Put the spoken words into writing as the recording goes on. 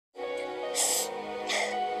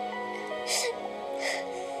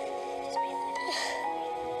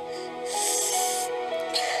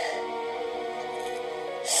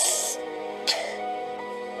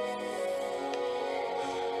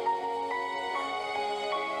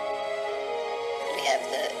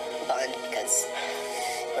the bond because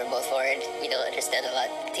we're both foreign. We don't understand a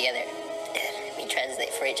lot together. We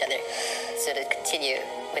translate for each other. So to continue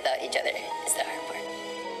without each other is the hard part.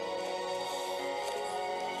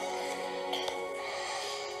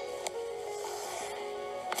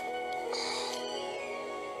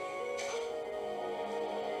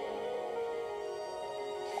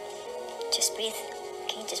 Just breathe.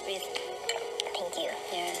 Okay, just breathe. Thank you.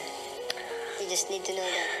 Yeah. You just need to know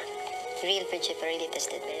that real friendship are really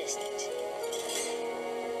tested by these things.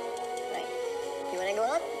 Right. You wanna go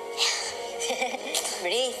out?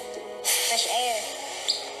 Breathe. Fresh air.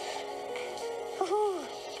 Woohoo!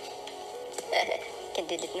 Can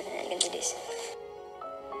do this. I can do this.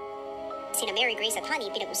 Sina Mary Grace at Honey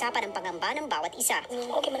pinag-usapan ang pangamba ng bawat isa.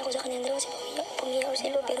 Okay man ako sa kanya, Andre, kasi pumiya ako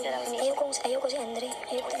sila, pero ayoko si Andre.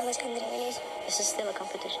 Ayoko talaga si Andre. This is still a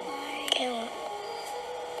competition. Kaya nga.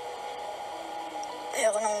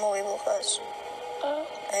 Ayoko nang umuwi bukas.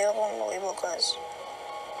 Ayoko umuwi bukas.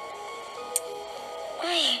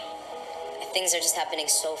 Ay. Things are just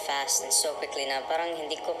happening so fast and so quickly na parang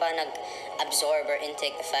hindi ko pa nag-absorb or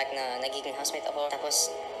intake the fact na nagiging housemate ako.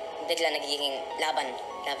 Tapos bigla nagiging laban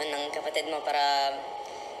ng kapatid mo para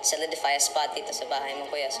solidify a spot dito sa bahay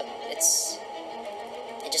mo, kuya. So it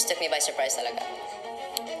just took me by surprise talaga.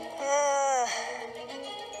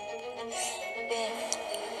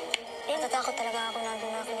 Natatakot talaga ako na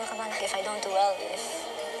kinakabahan. If I don't do well, if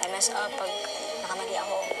I mess up, pag nakamali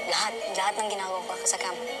ako, lahat ng ginagawa ko sa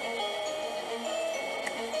camp.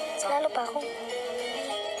 So, lalo pa ako.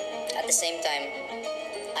 At the same time,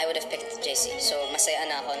 I would have picked JC. So, masaya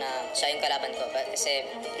na ako na siya yung kalaban ko. Kasi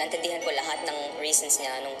naintindihan ko lahat ng reasons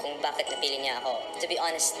niya kung bakit napili niya ako. To be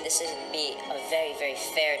honest, this would be a very, very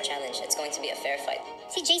fair challenge. It's going to be a fair fight.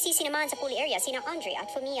 Si JC sinamahan sa pool area sina Andre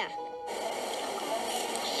at Fumiya.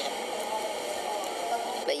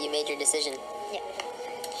 But you made your decision. Yeah.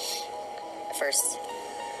 At first,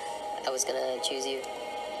 I was gonna choose you.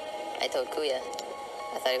 I told Kuya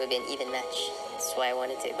I thought it would be an even match. That's why I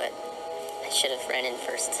wanted to, but I should have ran in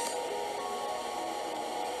first.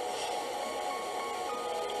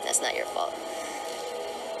 That's not your fault.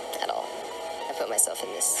 At all. I put myself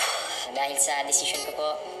in this. Dahil sa decision ko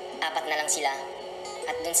po, 4 na lang sila.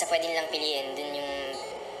 At dun sa pwede nilang piliin,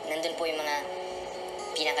 nandun po yung mga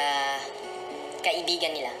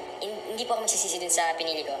pinaka-kaibigan nila. Hindi po ako magsisisi dun sa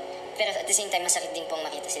pinili ko. Pero at the same time, masakit din pong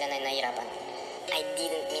makita sila na nahihirapan. I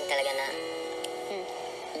didn't mean talaga na...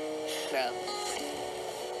 Bro.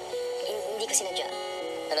 Hindi ko sinadya.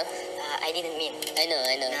 Ano? I didn't mean. I know.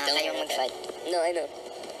 Na Don't kayong mag-fight. No, I know.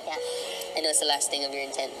 Yeah. I know it's the last thing of your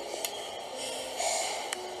intent.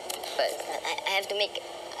 But I have to make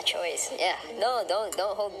a choice. yeah, no,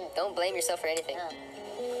 don't blame yourself for anything.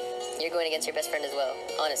 You're going against your best friend as well.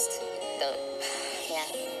 Honest. Don't. Yeah.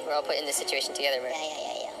 We're all put in this situation together, man.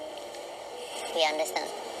 Yeah. We understand.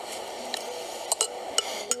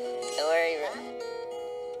 Don't worry, bro.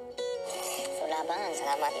 So, laban.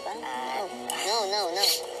 Salamat, diba? No.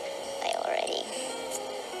 I already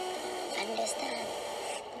understand.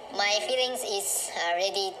 My feelings is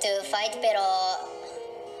ready to fight, pero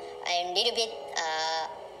I'm a little bit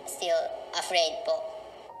still afraid po.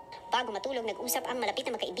 Bago matulog, nag-usap ang malapit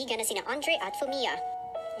na magkaibigan na sina Andre at Fumiya.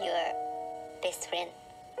 Your best friend.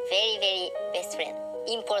 Very, very best friend.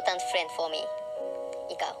 Important friend for me.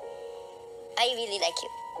 Ikaw. I really like you.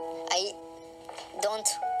 I don't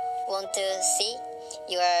want to see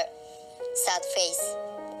your sad face.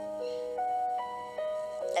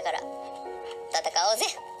 だから、戦おうぜ。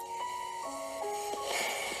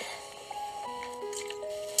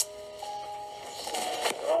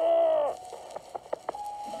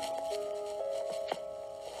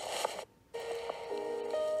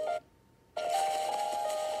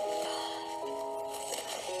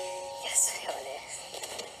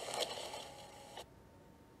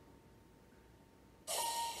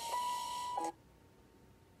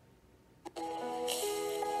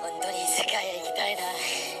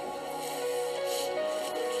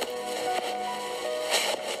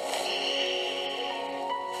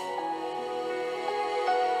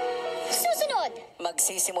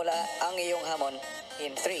Magsisimula ang iyong hamon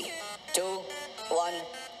in 3, 2,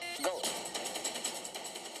 1, go!